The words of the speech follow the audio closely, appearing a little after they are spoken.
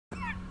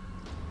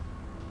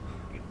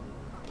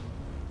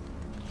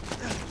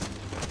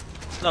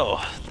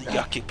Oh, the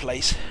yucky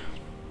place.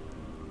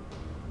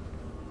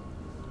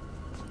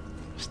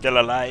 Still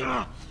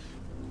alive.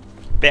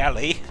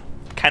 Barely.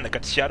 Kinda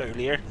got shot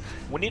earlier.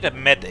 We need a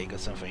medic or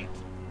something.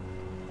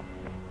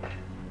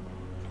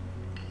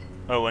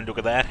 Oh, and look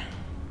at that.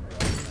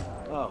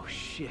 Oh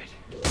shit.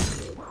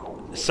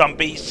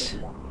 Zombies.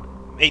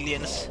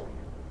 Aliens.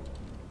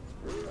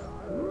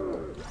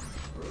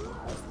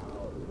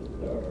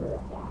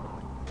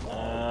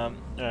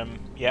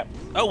 Yeah.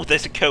 Oh,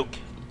 there's a Coke.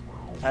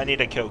 I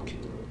need a Coke.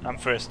 I'm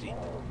thirsty.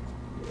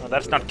 Oh,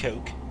 that's not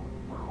Coke.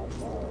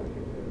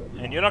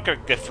 And you're not gonna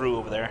get through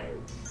over there.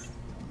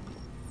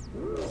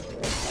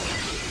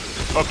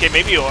 Okay,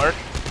 maybe you are.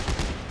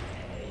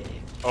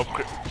 Oh,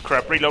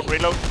 crap. Reload,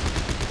 reload.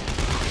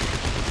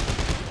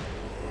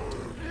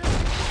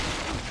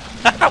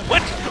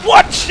 What?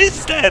 What?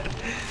 She's dead!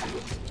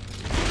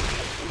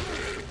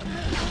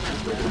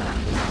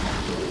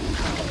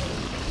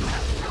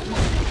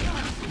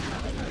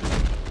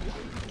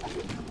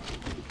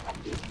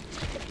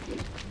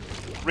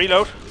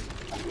 Reload.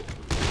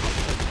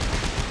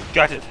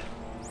 Got it.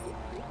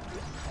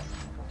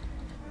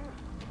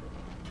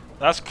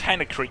 That's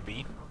kind of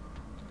creepy.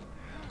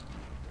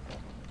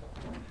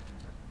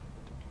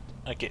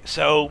 Okay,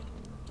 so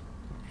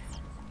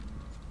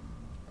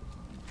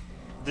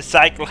the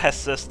cycle has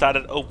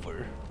started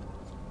over,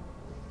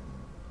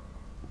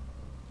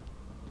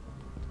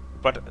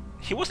 but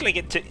he was like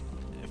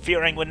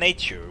interfering with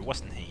nature,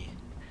 wasn't he?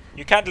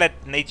 You can't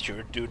let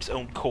nature do its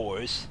own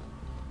course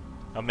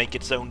or make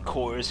its own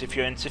course if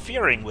you're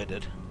interfering with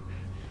it.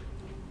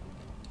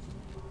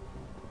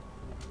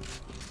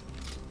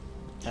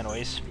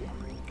 Anyways,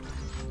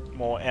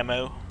 more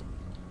ammo.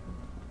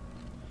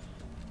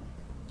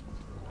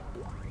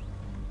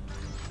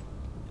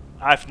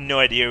 I have no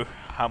idea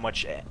how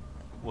much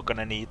we're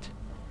gonna need,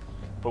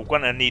 but we're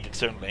gonna need it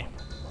certainly.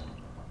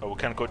 Oh, we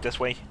can't go this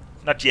way?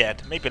 Not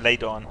yet, maybe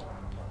later on.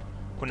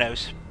 Who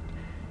knows?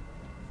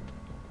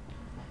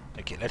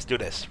 Okay, let's do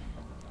this.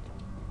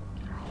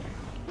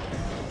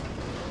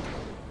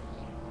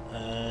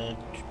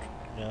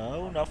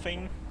 No,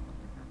 nothing.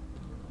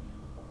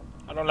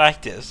 I don't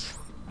like this.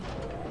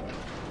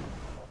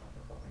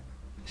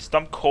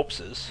 Stump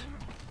corpses.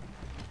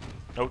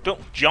 No,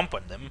 don't jump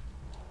on them.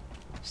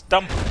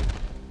 Stump.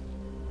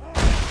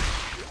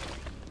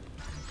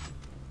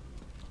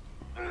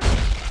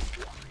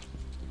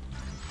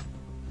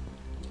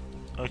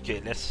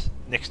 Okay, let's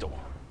next door.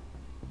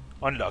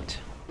 Unlocked.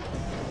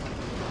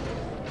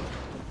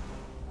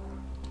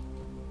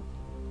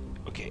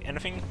 Okay,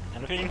 anything?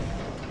 Anything?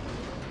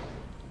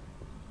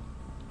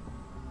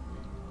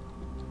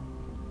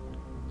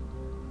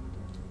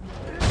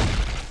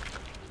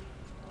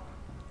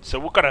 So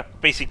we're gonna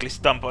basically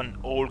stomp on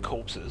all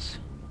corpses.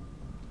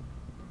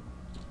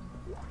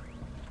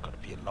 It's gonna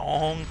be a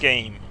long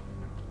game.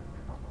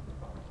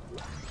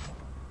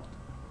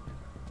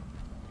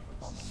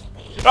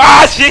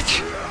 Ah,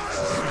 shit!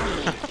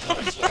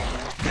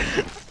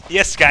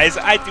 Yes, guys,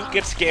 I do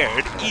get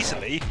scared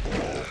easily.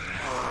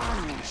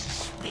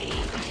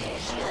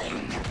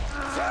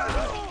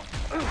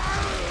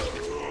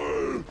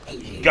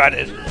 Got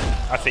it,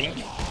 I think.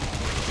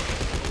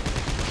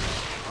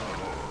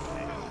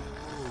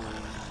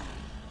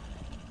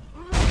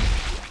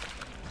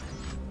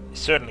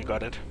 Certainly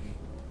got it.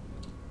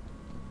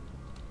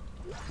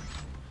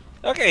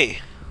 Okay,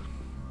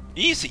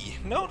 easy.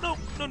 No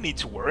need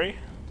to worry.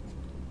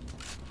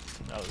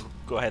 I'll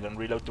go ahead and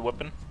reload the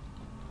weapon.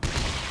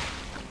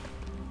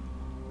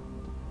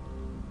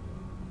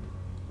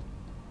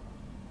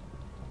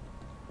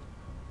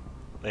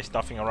 There's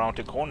nothing around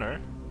the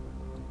corner.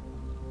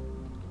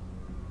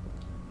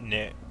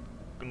 No,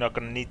 not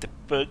gonna need the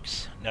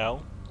bugs.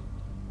 No.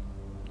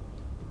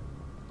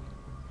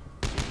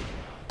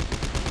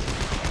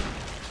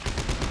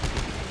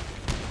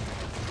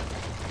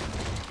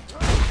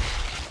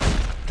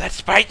 That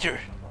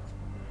spider!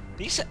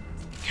 These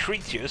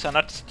creatures are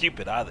not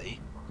stupid, are they?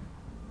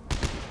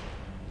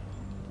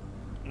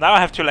 Now I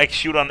have to like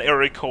shoot on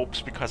every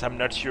corpse because I'm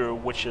not sure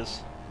which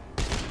is.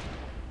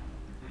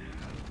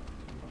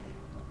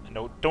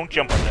 No, don't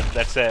jump on them.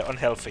 That's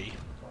unhealthy.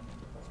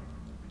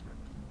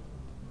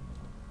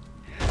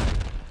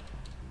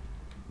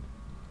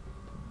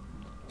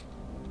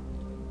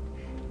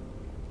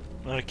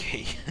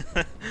 Okay,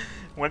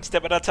 one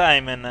step at a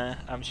time, and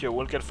I'm sure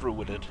we'll get through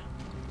with it.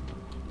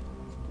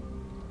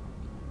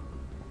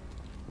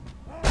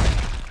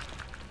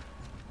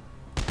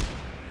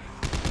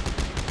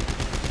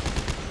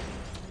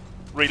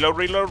 Reload,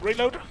 reload,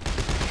 reload.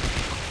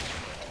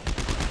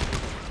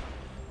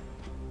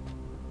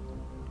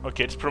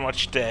 Okay, it's pretty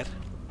much dead.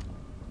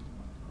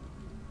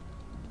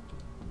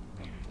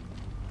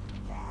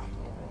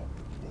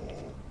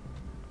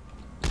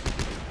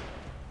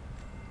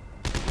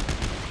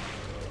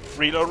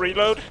 Reload,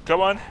 reload.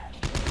 Come on.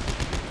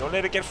 Don't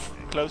let it get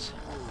close.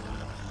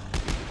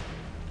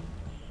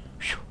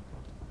 Whew.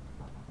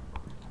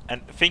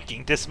 And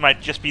thinking this might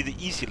just be the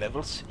easy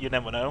levels. You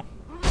never know.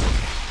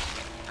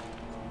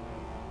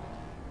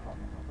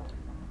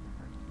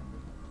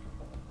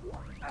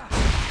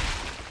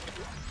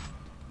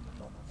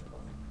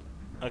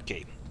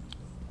 Okay.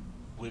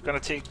 We're gonna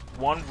take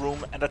one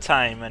room at a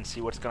time and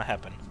see what's gonna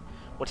happen.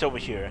 What's over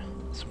here?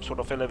 Some sort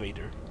of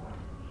elevator.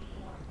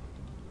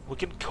 We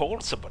can call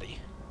somebody.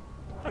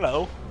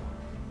 Hello.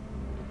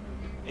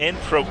 In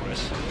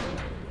progress.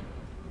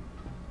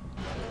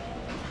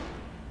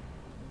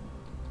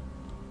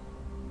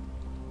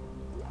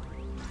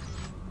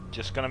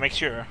 Just gonna make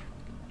sure.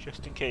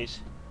 Just in case.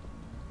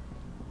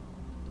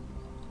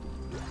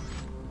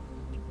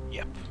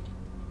 Yep.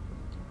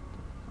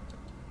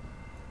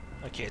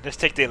 Okay, let's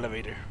take the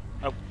elevator.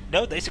 Oh,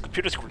 no, there's a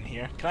computer screen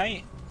here. Can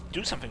I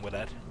do something with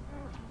that?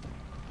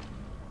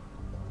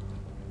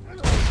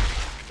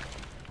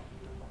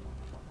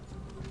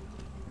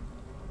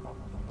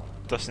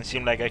 Doesn't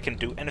seem like I can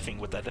do anything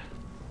with that.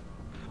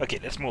 Okay,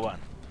 let's move on.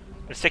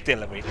 Let's take the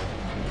elevator.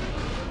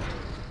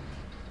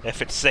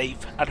 If it's safe.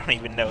 I don't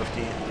even know if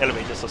the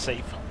elevators are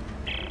safe.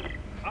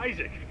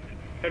 Isaac,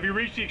 have you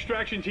reached the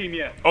extraction team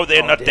yet? Oh,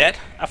 they're not dead?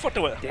 I thought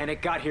they were.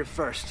 Danik got here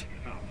first.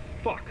 Oh,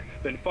 fuck.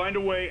 Then find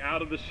a way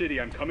out of the city.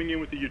 I'm coming in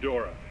with the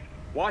Eudora.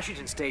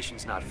 Washington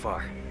Station's not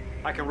far.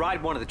 I can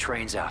ride one of the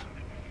trains out.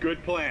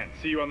 Good plan.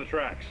 See you on the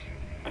tracks.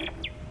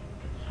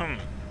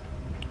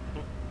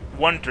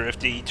 Wonder if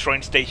the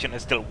train station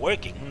is still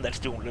working. That's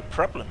the only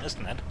problem,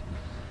 isn't it?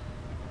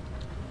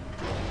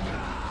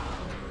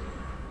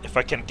 If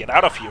I can get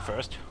out of here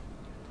first.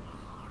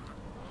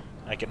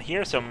 I can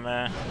hear some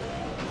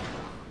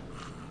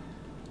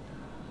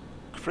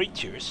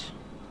creatures.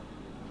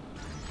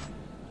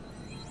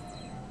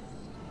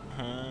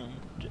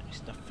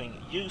 There's nothing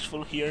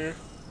useful here.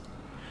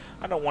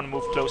 I don't want to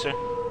move closer.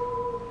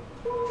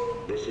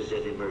 This is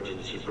an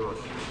emergency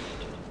broadcast.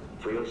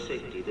 For your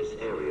safety, this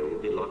area will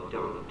be locked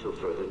down until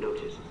further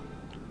notice.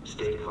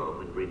 Stay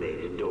calm and remain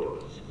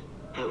indoors.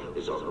 Help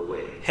is on the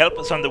way. Help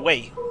is on the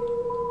way.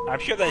 I'm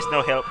sure there's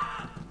no help.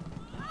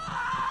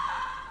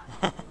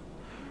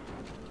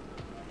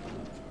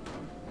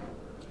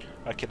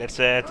 Okay, let's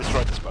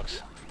destroy this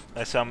box.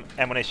 There's some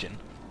ammunition.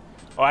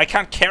 Oh, I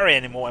can't carry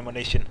any more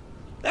ammunition.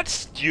 That's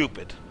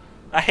stupid.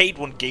 I hate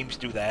when games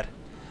do that.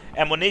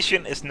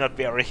 Ammunition is not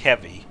very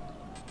heavy.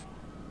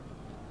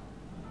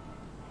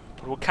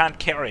 But we can't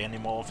carry any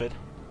more of it.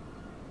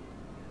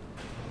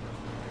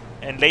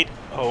 And late...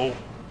 Oh,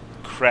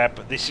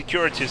 crap. The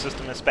security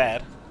system is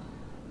bad.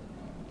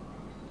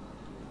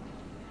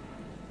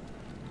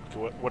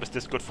 Okay, what is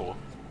this good for?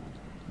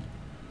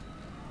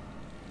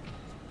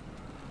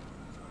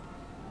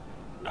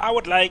 I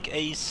would like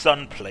a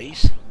sun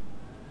place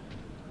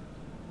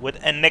with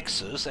a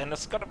nexus, and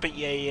it's gotta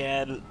be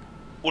a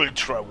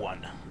ultra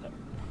one.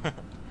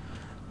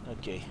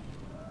 Okay.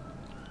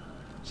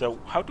 So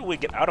how do we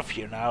get out of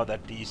here now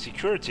that the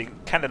security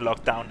kinda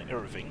locked down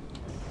everything?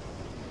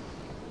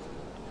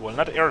 Well,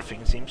 not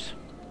everything, it seems.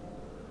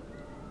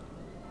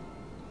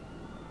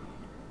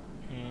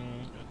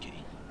 Okay.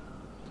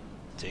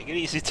 Take it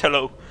easy,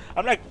 Tolo.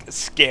 I'm like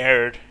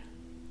scared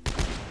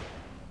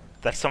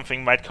that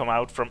something might come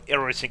out from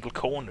every single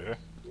corner.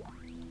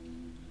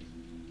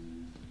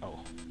 Oh,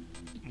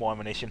 more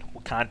ammunition.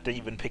 We can't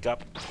even pick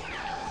up.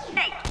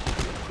 Hey,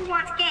 who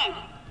wants candy?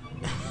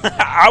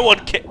 I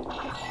want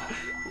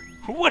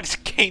Who wants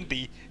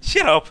candy?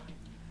 Shut up!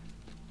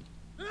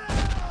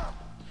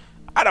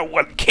 I don't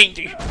want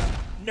candy.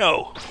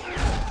 No.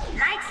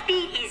 Light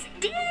speed is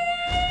delicious.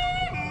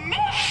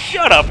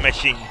 Shut up,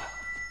 machine.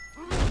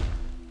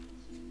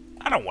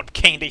 I don't want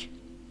candy.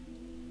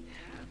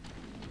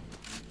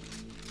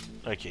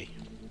 Okay.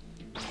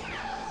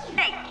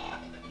 Hey,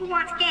 who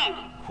wants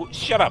candy?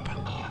 Shut up.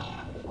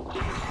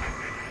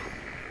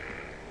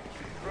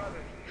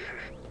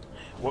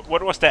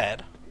 What was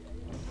that?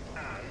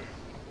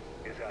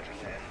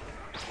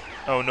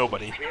 Oh,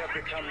 nobody. We have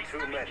become too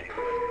many,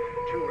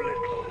 too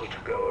little to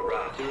go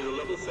around. There is a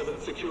level 7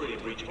 security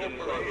breach in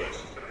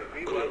progress.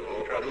 Clear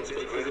all public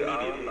spaces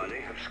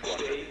immediately.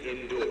 Stay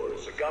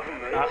indoors. The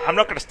government I'm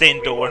not gonna stay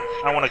indoor.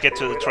 I want to get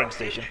to the train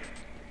station.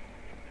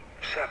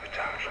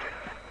 sabotaged it.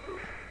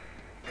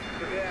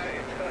 For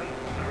their eternal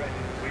credit,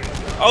 we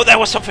have Oh, there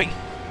was something.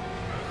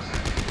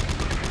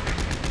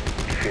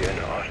 fear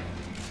not.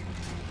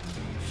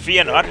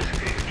 Fear not. As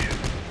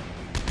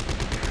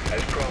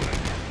promised,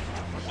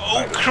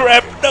 Oh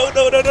crap! No,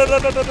 no, no, no, no,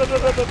 no, no, no, no, no, no,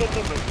 no, no.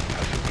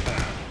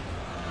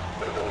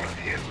 but all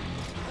of you, it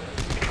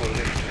will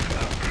lift us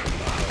up from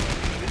our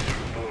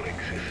miserable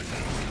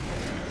existence,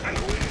 and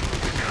we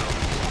will become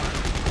one,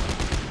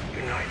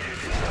 united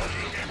in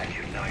body and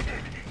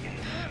united in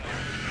spirit.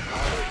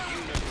 Our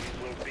unity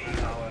will be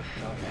our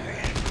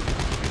salvation.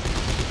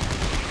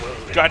 We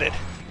will live Got it.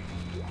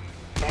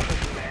 not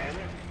as man,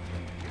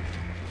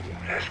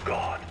 as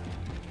God.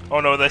 Oh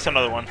no, there's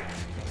another one.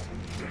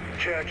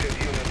 Church of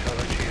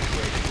Unitology is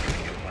waiting for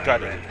you, my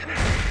Got it.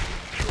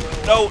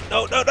 friends. No,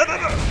 no, no, no, no,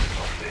 no. Of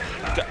this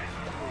life,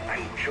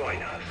 and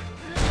join us.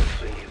 as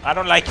the new- I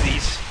don't like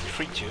these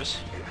creatures.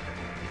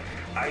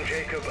 I'm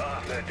Jacob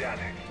Arthur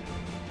Danik,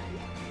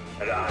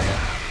 and I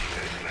have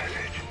this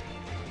message.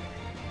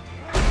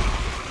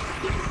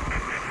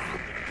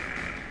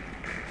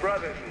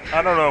 Brothers and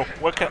I don't know.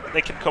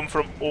 They can come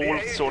from all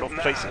sort of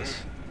places.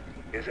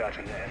 is at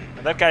an end.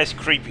 And that guy's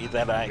creepy,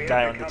 that We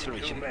guy have on the become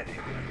television. Too many,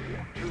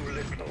 too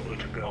little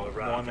to go More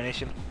around.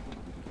 ammunition.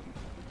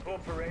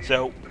 Corporations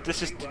So,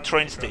 this is the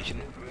train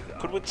station.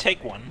 Could we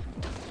take one?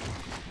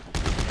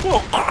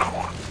 Whoa!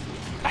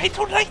 I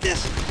don't like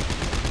this!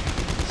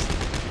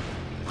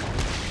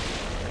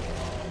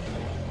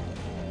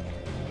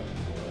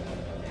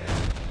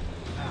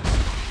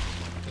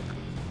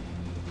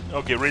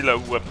 Okay,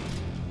 reload weapon.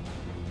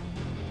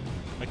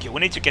 Okay,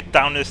 we need to get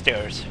down the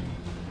stairs.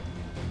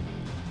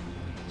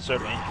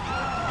 Certainly.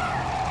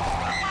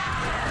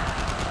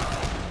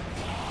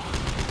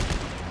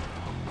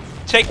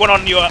 Take one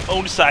on your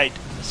own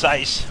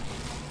size.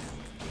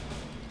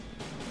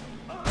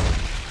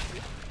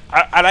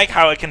 I like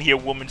how I can hear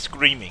women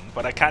screaming,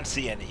 but I can't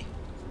see any.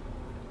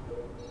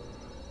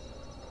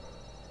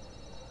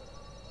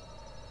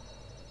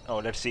 Oh,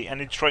 let's see.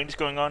 Any trains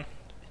going on?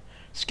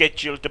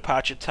 Scheduled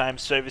departure time.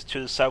 Service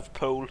to the South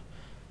Pole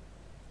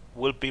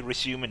will be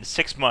resumed in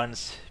 6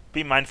 months.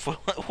 Be mindful.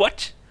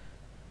 What?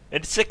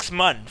 In 6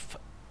 months?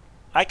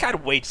 I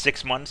can't wait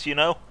 6 months, you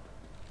know?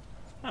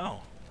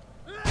 Oh.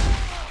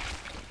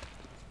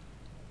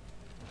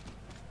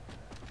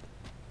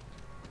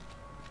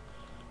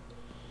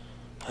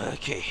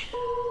 Okay.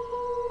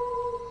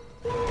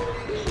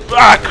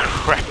 Ah,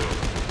 crap!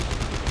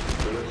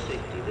 For your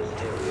safety,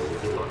 this area will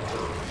be locked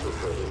down until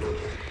further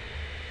notice.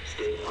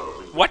 Stay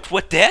calm and What?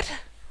 We're dead?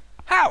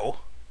 How?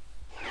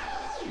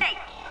 Hey,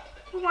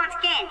 who wants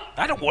candy?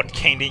 I don't want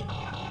candy.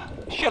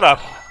 Shut up.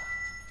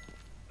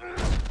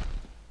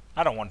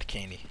 I don't want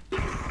candy.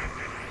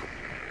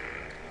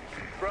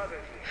 Brothers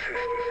and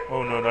sisters,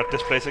 Oh no, not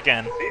this place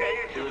again. the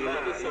age of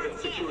man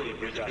security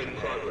breach in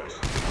progress.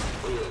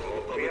 Clear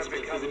all we public have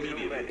become spaces too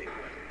immediately. many,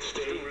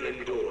 Stay too little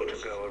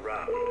indoors. to go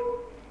around.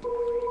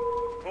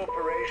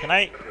 Corporations Can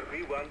I- that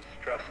we once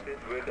trusted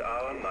with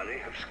our money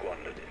have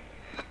squandered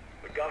it.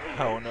 The government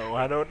Oh no,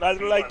 I don't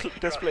like once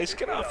this place. trusted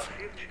Get with our off.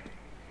 future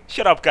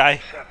Shut up, guy.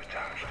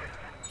 sabotaged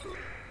it.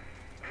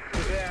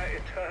 For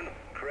their eternal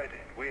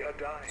credit, we are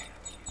dying.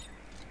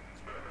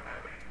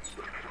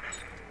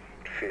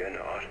 Fear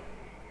not.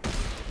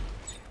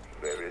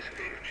 There is a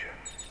future.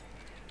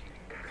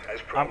 As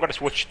I'm gonna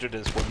switch to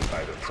this one.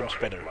 by the Seems prophet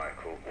better.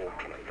 Michael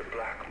Altman, the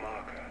Black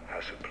Marker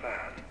has a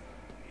plan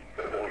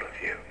for all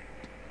of you.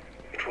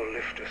 It will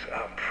lift us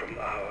up from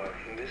our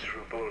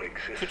miserable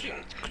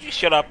existence. Could you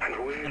shut up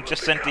And we and will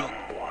just send the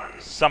become one.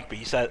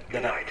 zombies that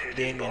United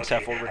the in aliens body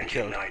have already and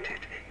killed? United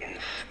in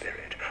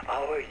spirit.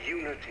 Our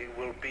unity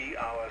will be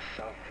our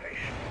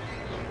salvation.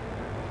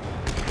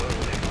 We'll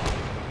live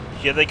on,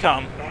 Here they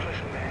come. not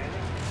as men,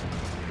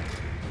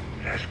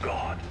 as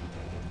God.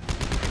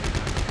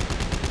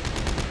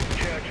 The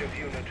Church of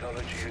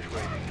Unitology is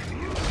waiting for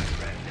you, my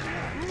friend.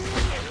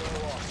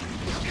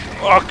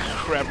 Oh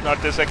crap!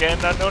 Not this again!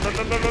 No! No! No!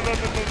 No! No! No! No! No! No!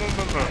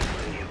 No!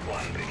 When you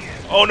one begin.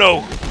 Oh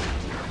no!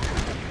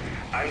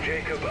 I'm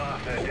Jacob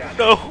Arthur Danner,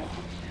 No!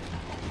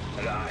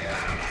 and I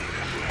am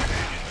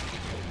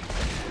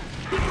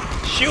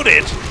Shoot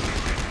it!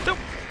 Don't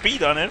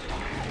beat on it.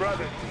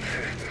 brothers and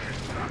sisters.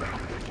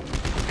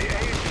 The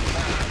age of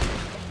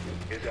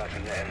man is at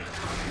an end.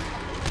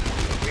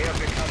 We have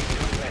become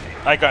too many,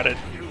 I got it.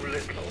 too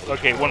little.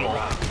 Okay, one more.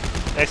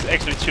 There's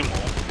actually 2 more.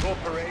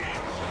 Corporations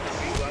that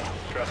we once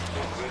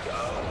trusted with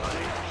our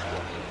money.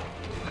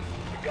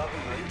 The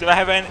government Did I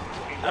have any?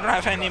 I don't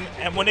have any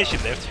ammunition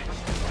left.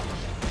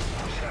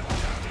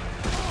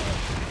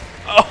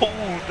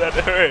 Oh, that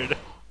hurt.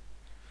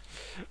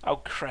 Oh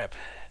crap!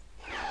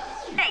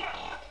 Hey,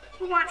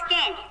 who wants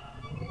candy?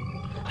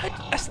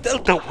 I still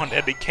don't want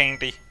any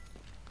candy.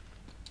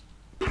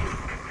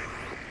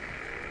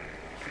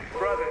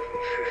 Brothers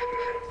and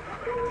sisters,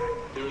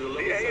 There is a the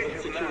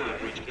age level 7 of security man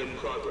breach in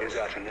progress. is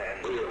at an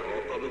end. Clear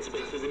all public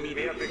spaces We have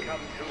immediately. become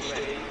too Stay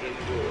many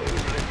indoors.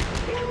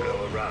 to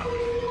go around.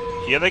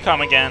 Here they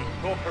come again.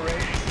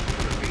 Corporations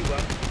that we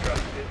once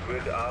trusted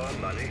with our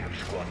money have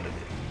squandered it.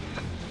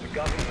 The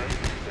government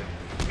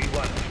that we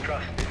once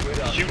trusted with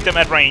our Shoot them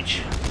at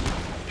range.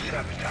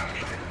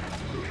 sabotaged it.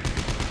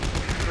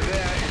 For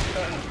their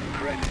eternal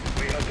credit,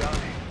 we are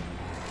dying.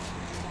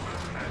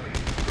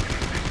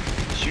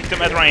 Shoot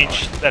them at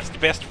range. That's the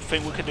best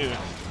thing we can do.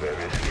 There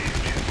is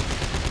future.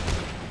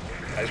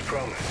 As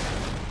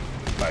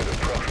promised by the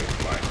prophet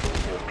Michael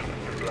Altman,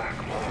 the Black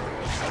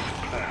Marker has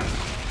a plan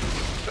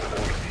for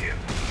all of you.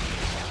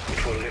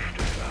 It will lift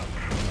us up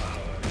from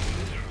our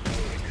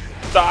miserable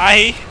existence.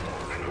 Die!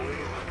 And we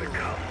will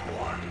become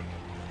one.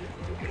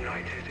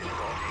 United in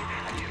body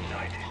and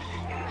united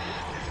in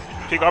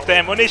spirit. Pick up the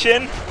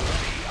ammunition.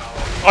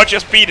 Or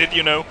just beat it,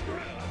 you know.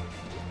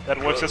 That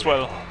works as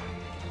well.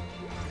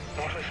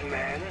 Not as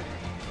men,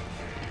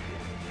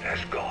 as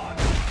God.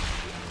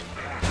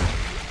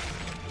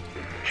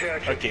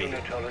 Church of Okay,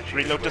 Unitology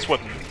reload is this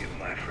waiting weapon. for you,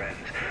 my friends.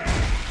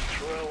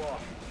 Throw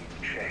off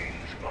the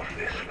chains of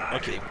this life.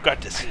 Okay,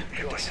 got this.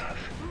 Join Got this. us.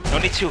 No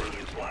need to. When you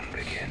one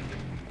begin.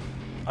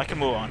 I can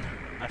move on,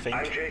 I I'm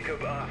think.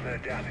 Jacob Arthur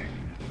Danner,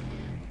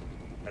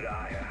 and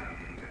I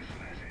am this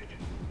message.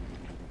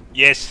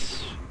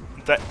 Yes.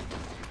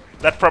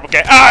 That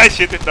propaganda. Ah,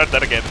 shit! Not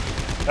that again.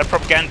 That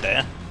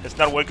propaganda is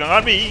not working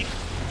on me.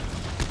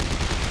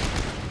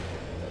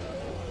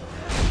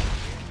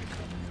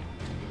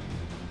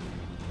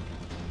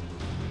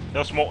 There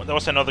was more. There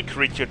was another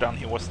creature down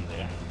here, wasn't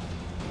there?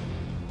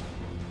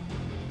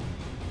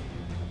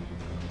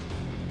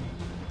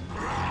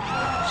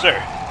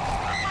 Sir.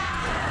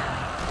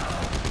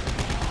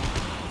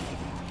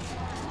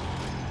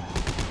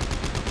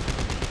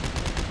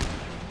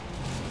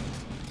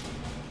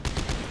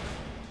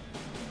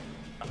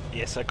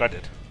 Yes, I got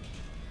it.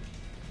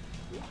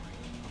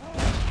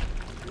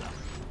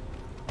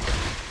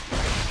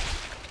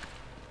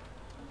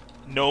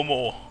 No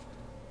more.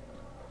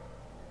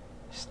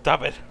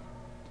 Stop it.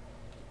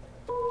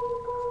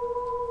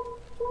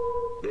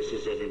 This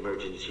is an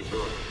emergency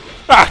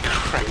broadcast. Ah,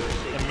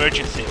 crap.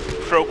 Emergency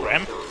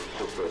program.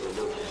 Till further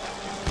notice.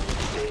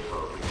 Stay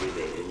calm and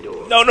remain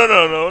indoors. No, no,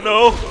 no, no,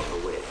 no.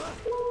 Away.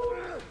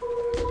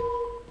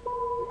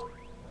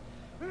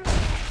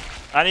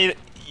 I need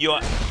your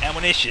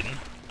ammunition,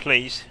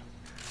 please.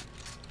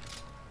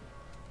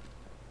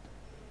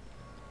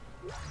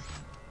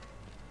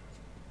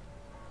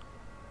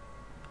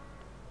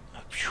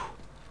 Phew.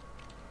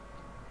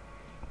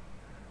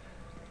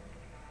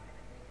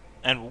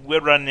 And we're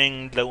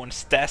running low on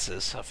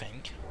stasis, I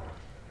think.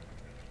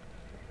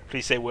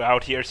 Please say we're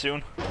out here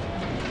soon.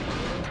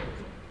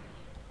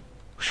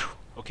 Whew.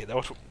 Okay,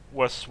 that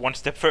was one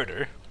step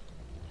further.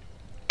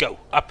 Go,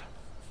 up,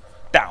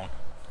 down,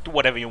 do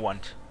whatever you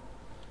want.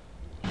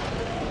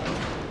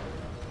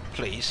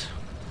 Please.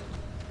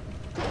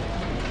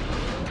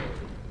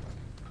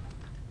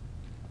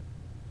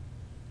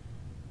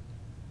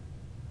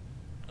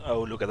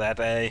 Oh, look at that,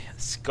 a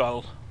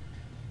skull.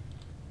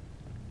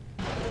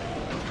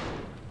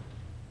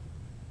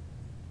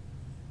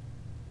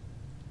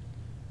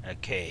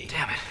 Okay.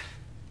 Damn it.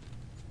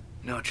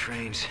 No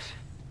trains.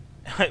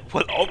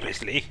 Well,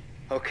 obviously.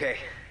 Okay.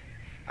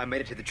 I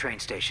made it to the train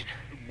station.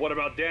 What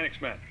about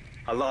Danik's men?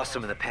 I lost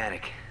them in the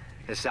panic.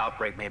 This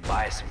outbreak may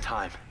buy us some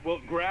time. Well,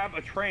 grab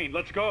a train.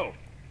 Let's go.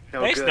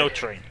 No There's good. no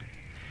train.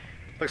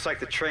 Looks like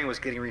the train was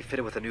getting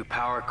refitted with a new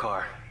power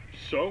car.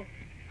 So?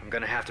 I'm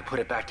gonna have to put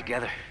it back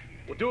together.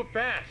 We'll do it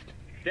fast.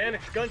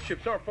 Danik's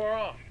gunships aren't far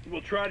off.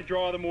 We'll try to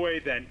draw them away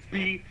then.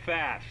 Be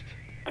fast.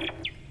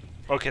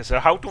 Okay, so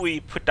how do we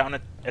put down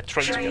a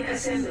train Train together?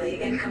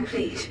 assembly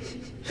incomplete.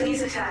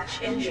 Please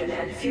attach engine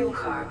and fuel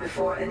car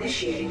before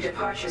initiating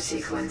departure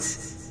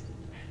sequence.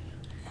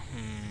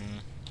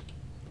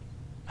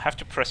 Have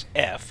to press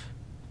F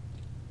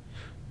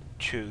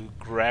to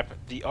grab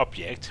the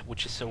object,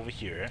 which is over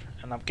here,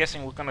 and I'm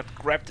guessing we're gonna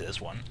grab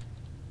this one.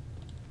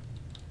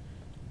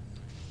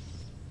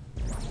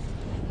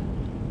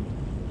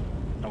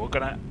 And we're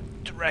gonna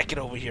drag it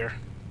over here.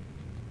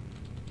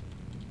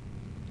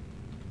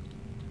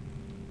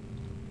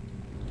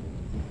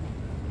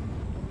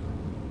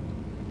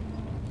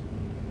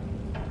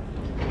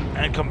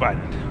 And combine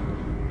it.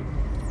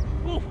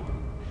 Ooh.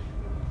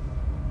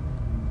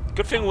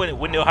 Good thing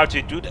we know how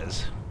to do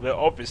this. We're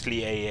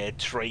obviously a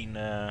train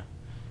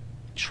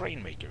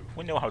maker.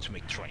 We know how to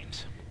make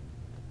trains.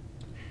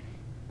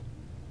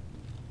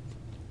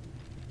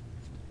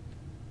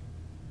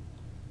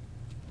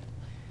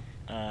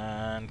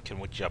 And can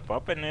we jump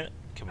up in it?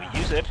 Can we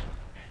use it?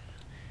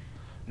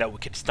 No, we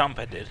can stomp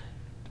at it.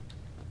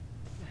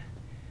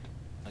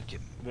 Okay,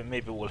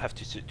 maybe we'll have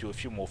to do a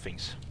few more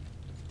things.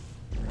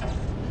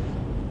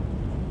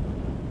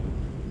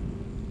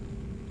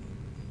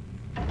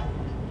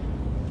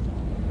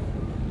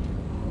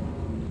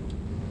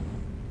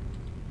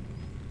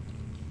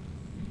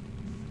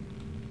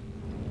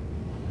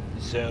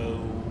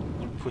 So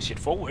we'll push it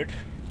forward.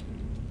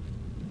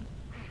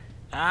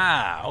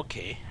 Ah,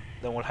 okay.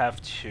 Then we'll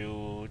have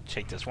to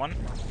take this one.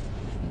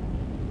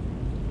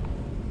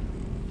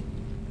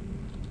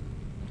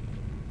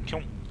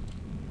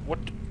 What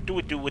do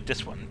we do with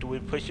this one? Do we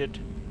push it?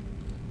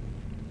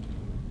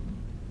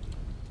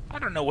 I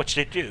don't know what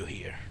to do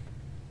here.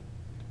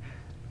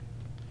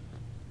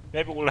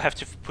 Maybe we'll have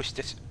to push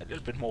this a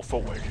little bit more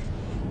forward.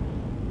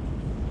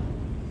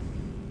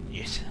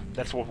 Yes,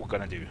 that's what we're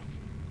gonna do.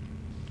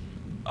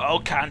 Oh,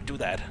 can't do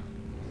that.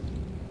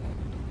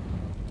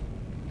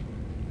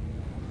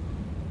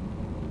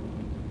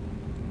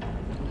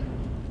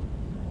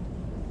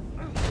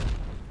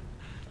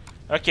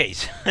 Okay,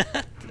 so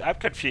I'm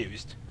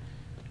confused.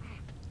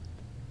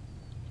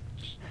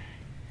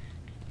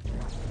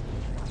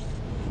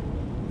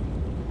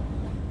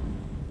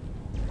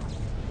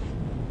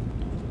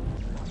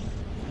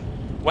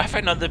 We have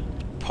another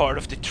part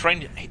of the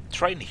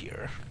train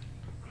here.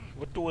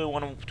 What do I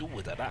want to do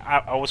with that?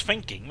 I was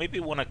thinking maybe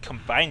we want to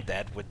combine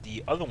that with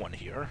the other one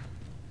here.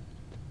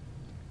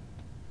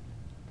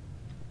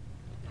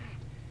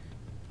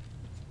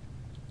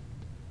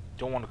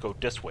 Don't want to go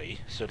this way,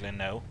 certainly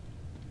no.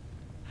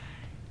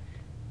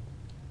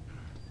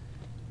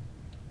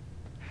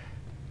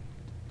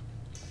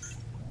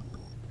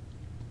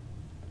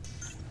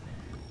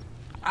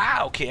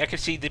 Ah, okay, I can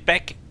see the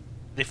back,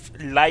 the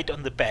light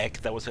on the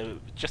back that was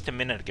just a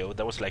minute ago,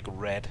 that was like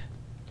red.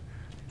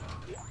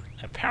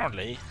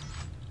 Apparently,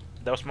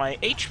 That was my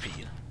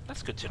HP.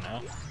 That's good to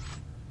know.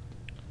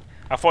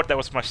 I thought that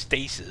was my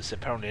stasis.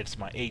 Apparently it's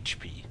my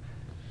HP.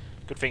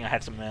 Good thing I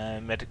had some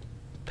medic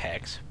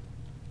packs.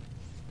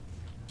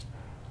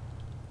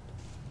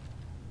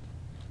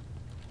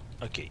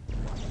 Okay.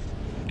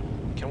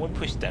 Can we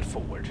push that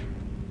forward?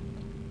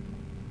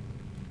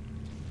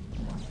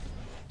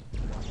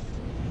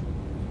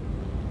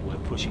 We're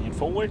pushing it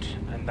forward,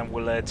 and then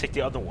we'll take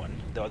the other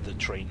one, the other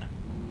train.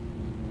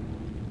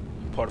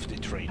 Part of the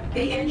train.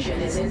 The engine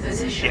is in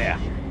position. Yeah.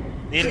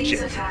 The Please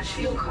engine. attach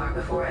fuel car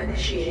before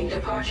initiating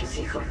departure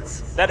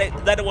sequence.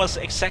 That was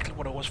exactly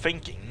what I was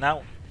thinking.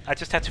 Now, I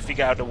just had to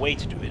figure out a way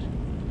to do it.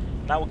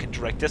 Now we can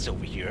direct this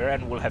over here,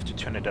 and we'll have to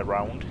turn it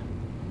around.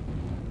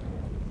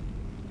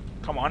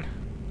 Come on.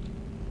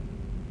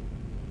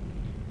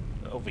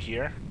 Over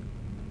here.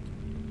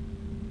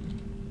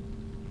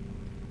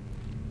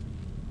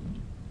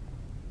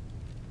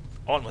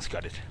 Almost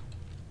got it.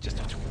 Just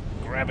have to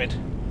grab it.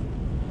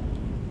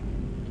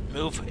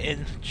 Move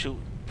into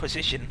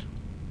position.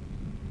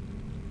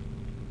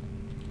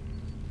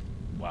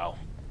 Wow.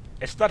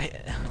 It's not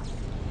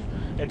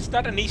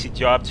an easy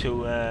job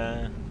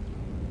to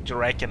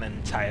direct an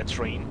entire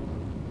train.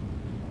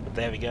 But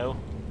there we go.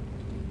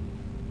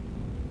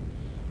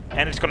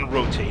 And it's gonna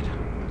rotate.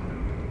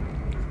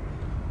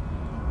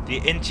 The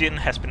engine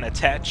has been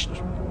attached.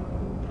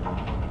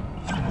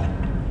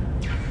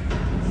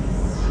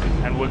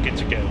 And we're good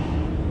to go.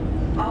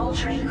 All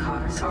train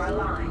cars are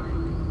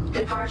aligned.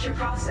 Departure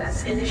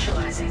process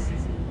initializing.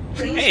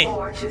 Please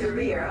board to the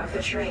rear of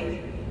the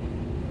train.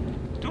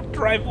 Don't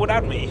drive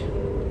without me.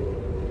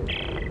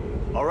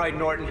 All right,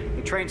 Norton.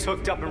 The train's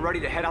hooked up and ready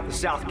to head out the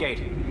south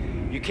gate.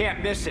 You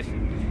can't miss it.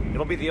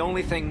 It'll be the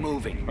only thing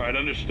moving. All right,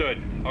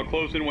 understood. I'll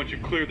close in once you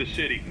clear the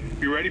city.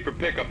 Be ready for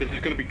pickup. This is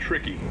going to be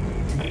tricky.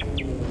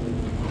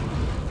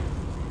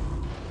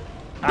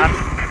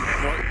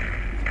 Norton,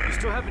 you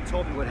still haven't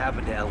told me what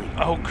happened to Ellie.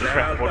 Oh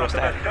crap, what was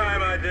that?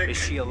 Time, Isaac. Is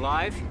she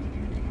alive?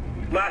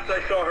 Last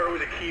I saw her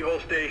was a Keyhole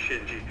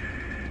Station. She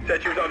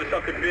said she was onto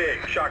something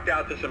big, shocked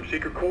out to some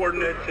secret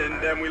coordinates,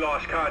 and then we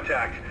lost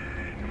contact.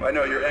 I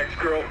know your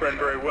ex-girlfriend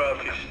very well.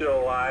 She's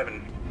still alive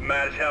and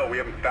mad as hell. We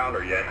haven't found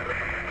her yet.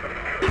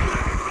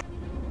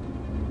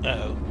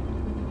 Uh-oh.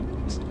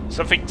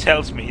 Something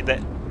tells me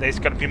that there's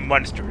gonna be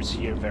monsters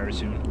here very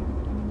soon.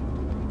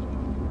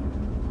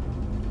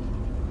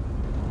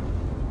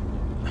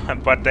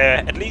 But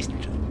at least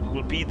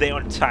we'll be there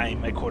on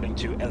time, according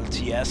to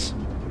LTS.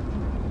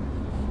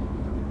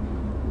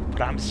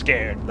 But I'm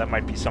scared there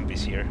might be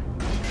zombies here.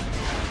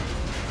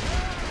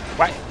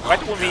 Why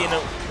do we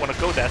want to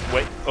go that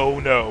way? Oh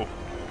no.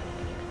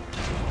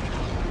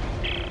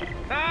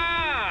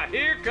 Ah!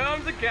 Here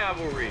comes the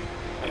cavalry.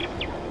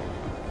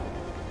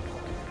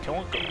 Can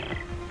we go?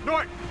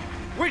 Norton,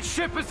 which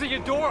ship is the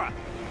Eudora?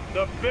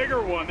 The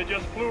bigger one that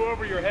just flew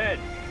over your head.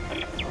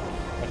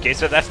 Okay,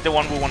 so that's the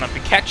one we want to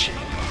be catching.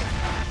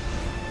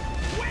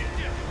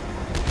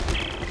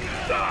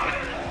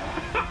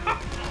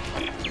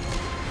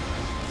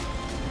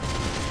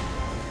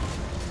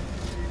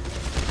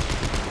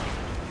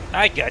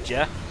 I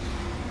gotcha.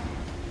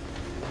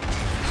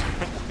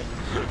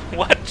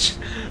 What?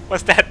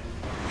 What's that?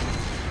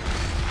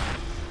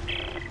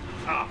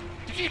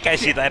 Did you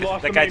guys see that?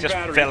 The guy just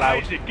fell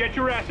out. Isaac, get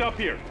your ass up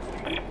here.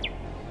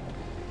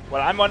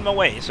 Well, I'm on my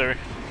way, sir.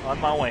 On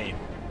my way.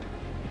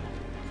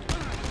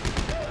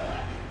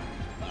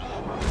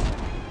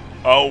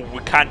 Oh, we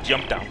can't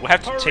jump down. We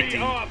have to take the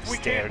Up. We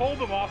stairs. can't hold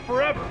them off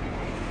forever.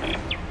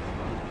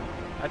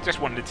 I just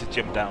wanted to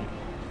jump down.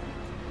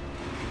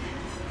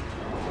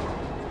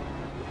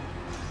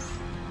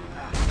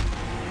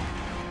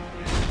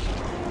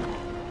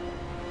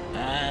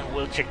 And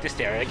we'll check the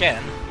stair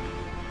again.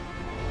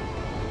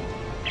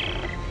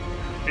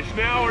 It's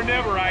now or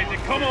never, Isaac.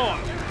 Come on.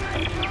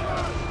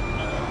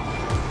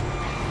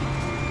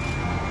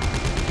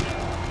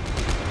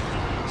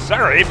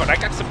 Sorry, but I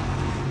got some...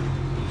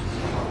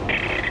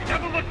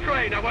 Double the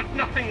train. I want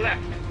nothing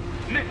left.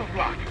 Missile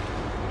block.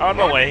 On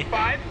my way.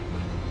 5,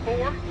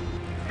 4,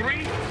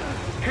 3,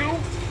 2.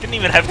 Didn't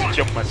even have to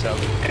jump myself.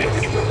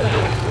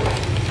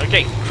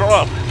 Okay, crawl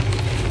up.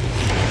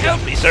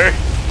 Help me, sir.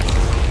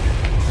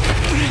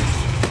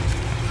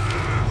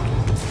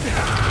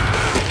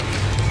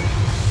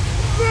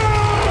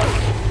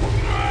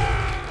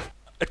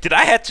 Did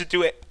I have to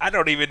do it? I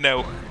don't even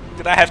know.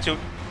 Did I have to?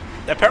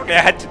 Apparently I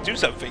had to do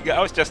something.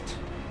 I was just...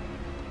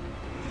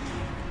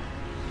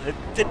 It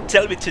didn't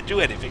tell me to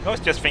do anything. I was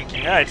just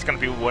thinking, it's gonna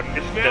be one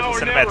It's now or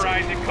cinematic. never,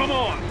 Isaac. Come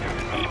on.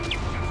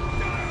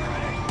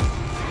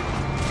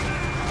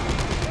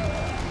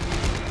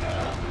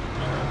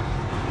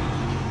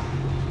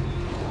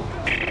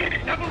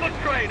 Double the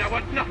train. I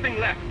want nothing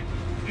left.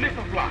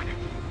 Missile block.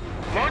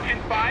 Launch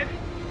in 5,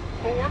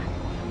 4,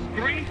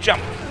 3.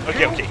 Jump.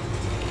 Okay, okay.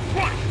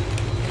 1.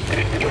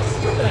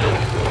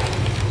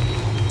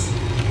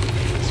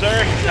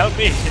 Sir, help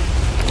me.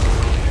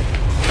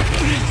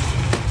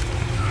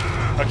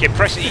 Okay,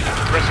 press E.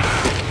 Press E.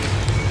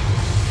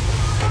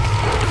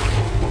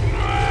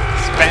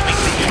 Spamming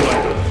the E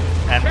button.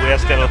 And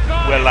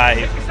we're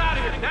alive.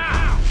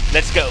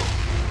 Let's go.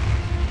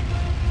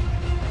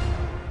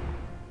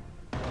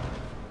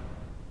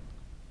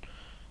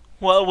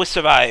 Well, we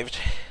survived.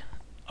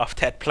 Off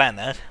that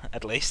planet,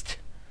 at least.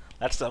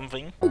 That's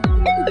something.